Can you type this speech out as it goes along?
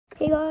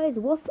Hey guys,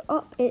 what's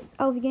up? It's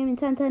Alfie Gaming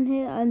 1010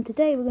 here, and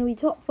today we're going to be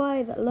top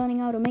 5 learning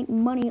how to make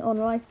money on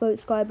lifeboat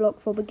skyblock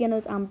for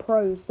beginners and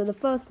pros. So the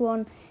first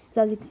one is,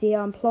 as you can see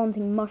here, I'm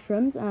planting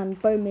mushrooms and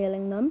bone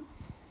mealing them.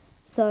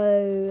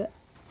 So,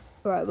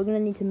 right, we're going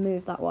to need to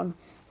move that one.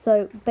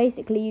 So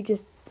basically you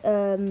just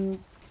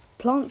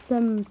plant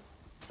some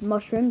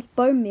mushrooms,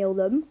 bone meal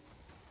them,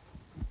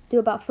 do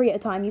about 3 at a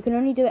time. You can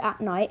only do it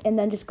at night, and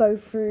then just go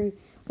through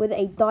with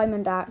a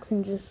diamond axe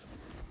and just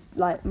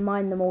like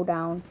mine them all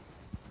down.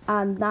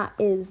 And that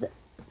is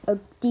a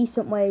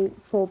decent way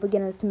for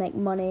beginners to make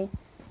money.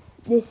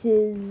 This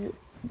is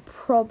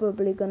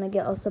probably going to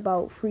get us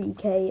about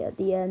 3k at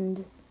the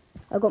end.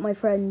 I got my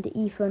friend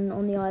Ethan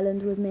on the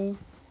island with me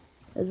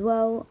as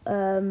well.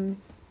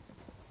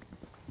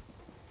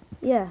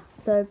 Yeah,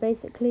 so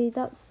basically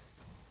that's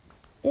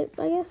it,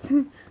 I guess.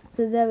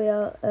 So there we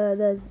are.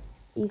 There's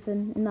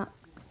Ethan in that.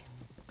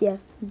 Yeah,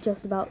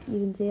 just about, you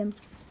can see him.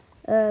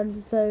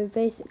 So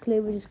basically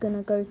we're just going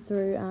to go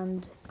through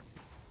and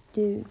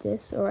do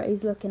this. Alright,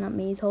 he's looking at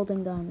me, he's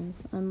holding diamonds.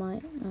 I'm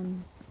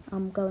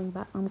going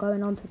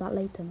on to that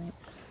later, mate.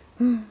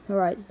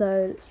 Alright,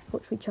 so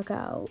what should we chuck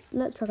out?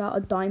 Let's chuck out a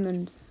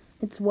diamond.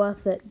 It's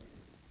worth it.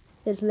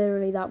 It's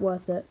literally that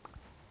worth it.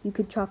 You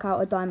could chuck out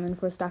a diamond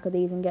for a stack of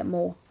these and get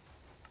more.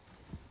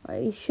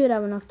 Right, you should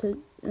have enough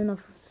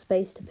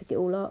space to pick it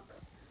all up.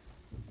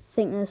 I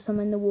think there's some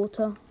in the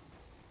water.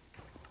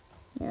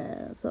 Yeah,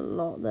 there's a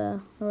lot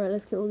there. Alright,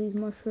 let's get all these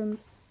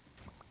mushrooms.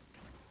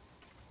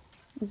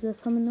 Is there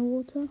some in the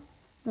water?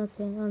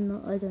 Nothing.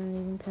 I don't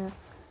even care.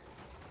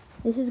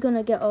 This is going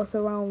to get us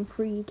around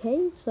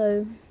 3k,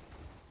 so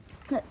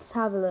let's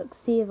have a look,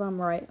 see if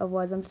I'm right.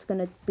 Otherwise, I'm just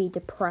going to be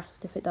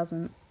depressed if it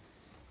doesn't.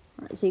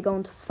 Right, so you go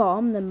on to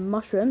farm the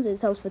mushrooms. It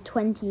sells for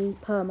 20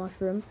 per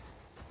mushroom.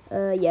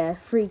 Yeah,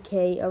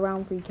 3k,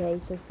 around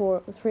 3k, so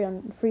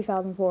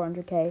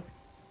 3,400k.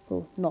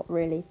 Well, not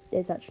really.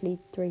 It's actually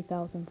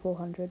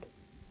 3,400.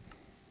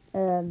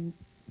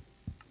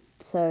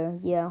 So,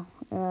 yeah.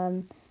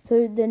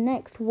 So the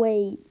next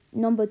way,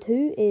 number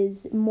 2,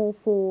 is more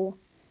for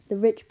the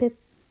rich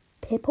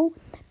people,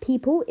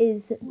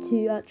 is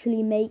to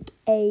actually make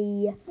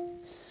a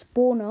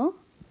spawner.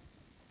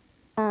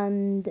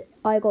 And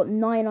I got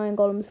 9 iron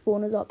golem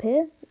spawners up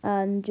here,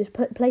 and just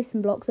place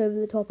some blocks over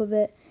the top of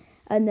it,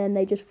 and then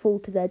they just fall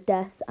to their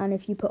death. And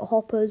if you put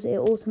hoppers, it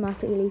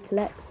automatically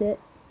collects it,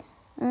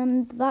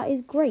 and that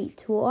is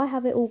great. Well, I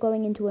have it all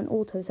going into an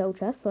auto cell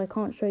chest, so I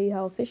can't show you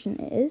how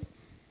efficient it is,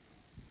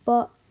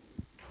 but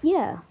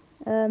yeah.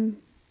 I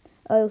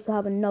also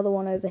have another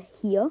one over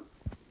here,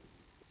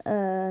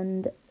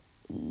 and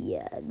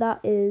yeah, that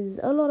is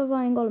a lot of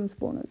iron golem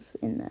spawners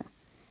in there,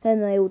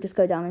 and they all just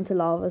go down into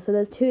lava. So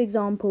there's 2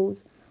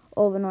 examples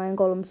of an iron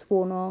golem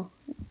spawner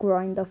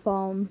grinder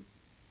farm.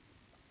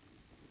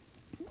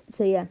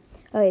 So yeah,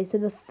 okay, so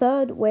the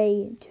third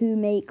way to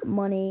make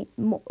money,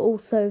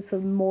 also for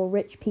more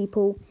rich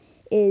people,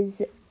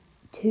 is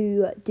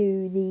to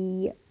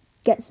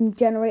get some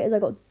generators. I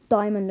got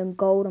diamond and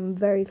gold. I'm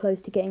very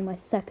close to getting my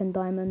second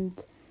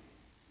diamond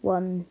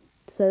one,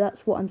 so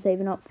that's what I'm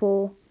saving up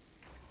for.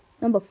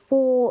 Number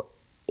 4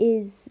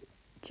 is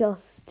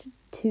just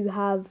to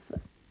have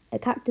a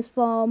cactus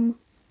farm.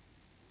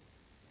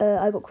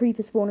 I got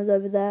creeper spawners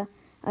over there,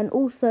 and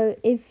also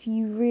if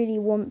you really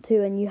want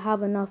to and you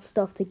have enough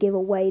stuff to give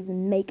away,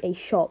 then make a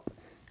shop.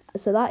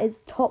 So that is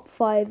top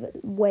 5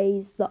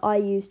 ways that I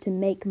use to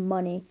make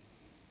money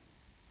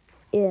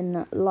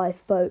in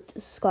lifeboat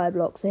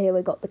skyblock. So here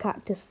we got the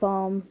cactus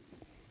farm.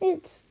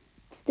 It's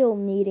still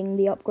needing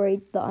the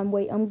upgrade that I'm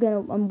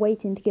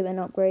waiting to give it an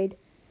upgrade.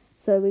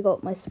 So we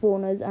got my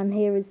spawners, and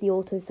here is the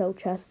auto cell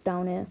chest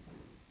down here.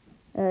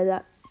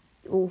 That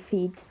all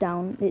feeds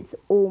down. It's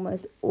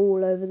almost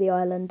all over the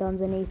island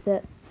underneath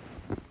it.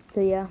 So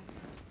yeah,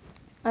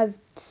 I've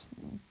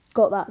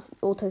got that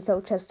auto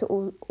cell chest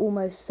to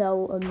almost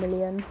sell 1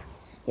 million.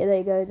 Yeah, there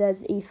you go.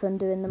 There's Ethan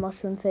doing the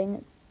mushroom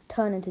thing.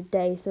 Turn into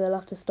day, so I'll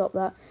have to stop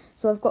that.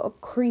 So I've got a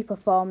creeper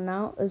farm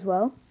now as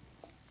well,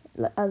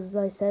 as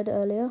I said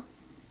earlier.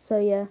 So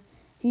yeah,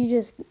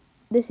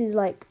 this is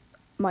like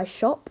my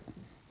shop.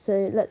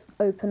 So let's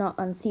open up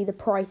and see the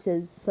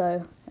prices.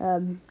 So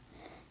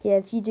yeah,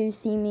 if you do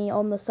see me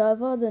on the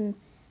server, then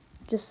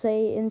just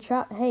say in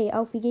chat, hey,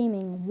 Alfie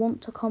Gaming,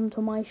 want to come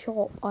to my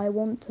shop? I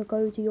want to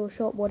go to your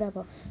shop,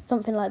 whatever,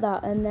 something like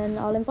that, and then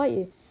I'll invite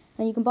you,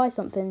 and you can buy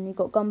something. You've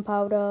got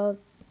gunpowder,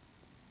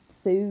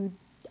 food,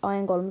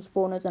 iron golem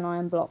spawners, and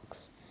iron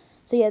blocks.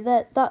 So yeah,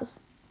 that's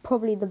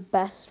probably the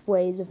best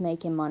ways of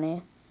making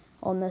money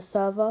on this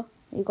server.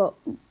 You've got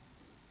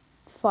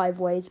 5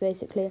 ways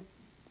basically.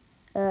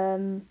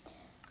 But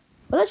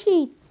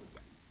actually,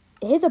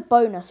 here's a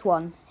bonus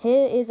one.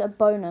 Here is a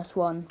bonus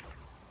one.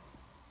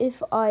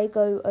 If I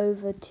go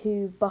over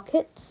to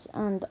buckets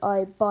and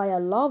I buy a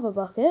lava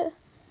bucket,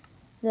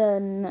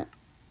 then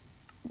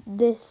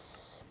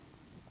this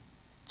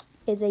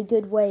is a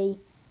good way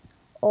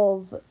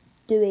of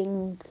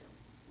doing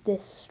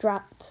this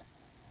strat.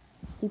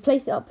 You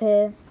place it up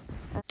here.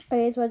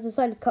 Okay, so I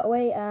decided to cut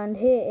away, and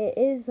here it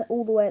is,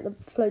 all the way at the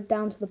float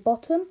down to the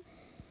bottom.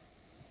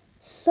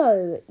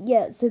 So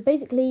yeah, so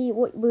basically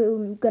what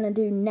we're gonna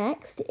do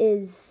next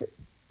is,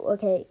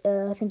 okay,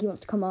 I think he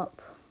wants to come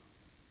up.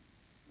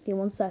 Give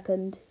me 1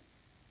 second.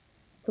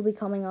 He'll be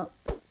coming up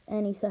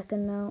any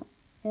second now.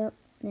 Yep.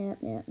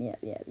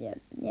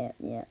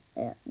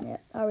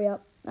 Hurry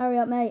up,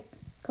 mate.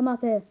 Come up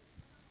here.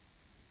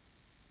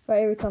 Right,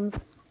 here he comes.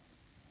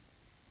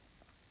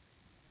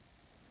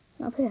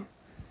 Up here.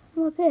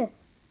 Come up here.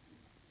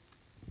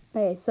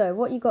 Okay, so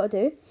what you got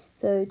to do,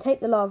 so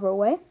take the lava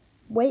away,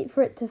 wait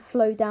for it to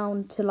flow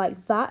down to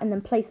like that, and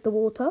then place the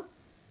water.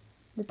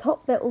 The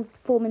top bit will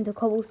form into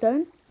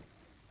cobblestone.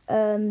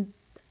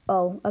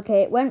 Oh,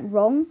 okay, it went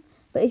wrong,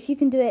 but if you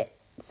can do it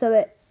so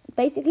it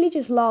basically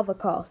just lava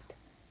cast.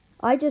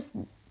 I just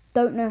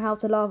don't know how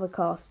to lava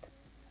cast,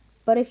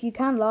 but if you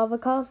can lava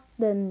cast,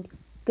 then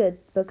good,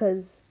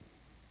 because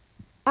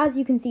as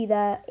you can see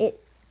there,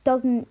 it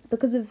doesn't,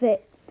 because of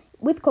it,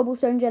 with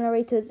cobblestone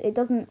generators, it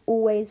doesn't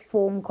always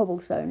form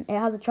cobblestone. It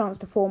has a chance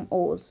to form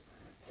ores.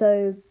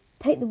 So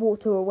take the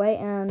water away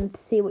and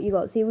see what you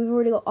got. See, we've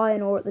already got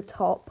iron ore at the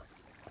top.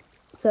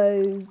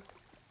 So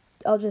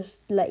I'll just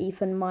let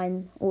Ethan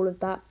mine all of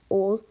that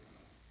ore.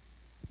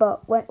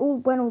 But when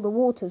all the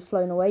water's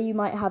flown away, you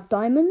might have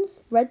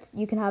diamonds.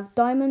 You can have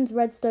diamonds,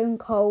 redstone,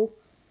 coal,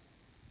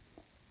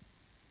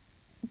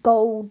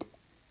 gold,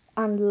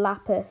 and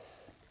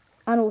lapis,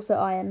 and also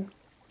iron.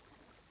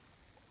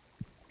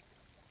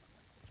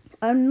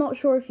 I'm not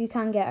sure if you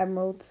can get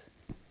emeralds.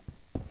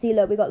 See,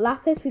 look, we got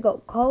lapis, we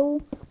got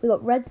coal, we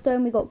got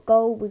redstone, we got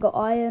gold, we got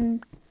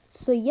iron.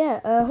 So yeah,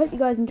 hope you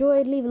guys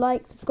enjoyed. Leave a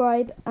like,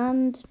 subscribe,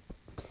 and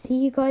see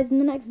you guys in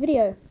the next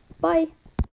video. Bye.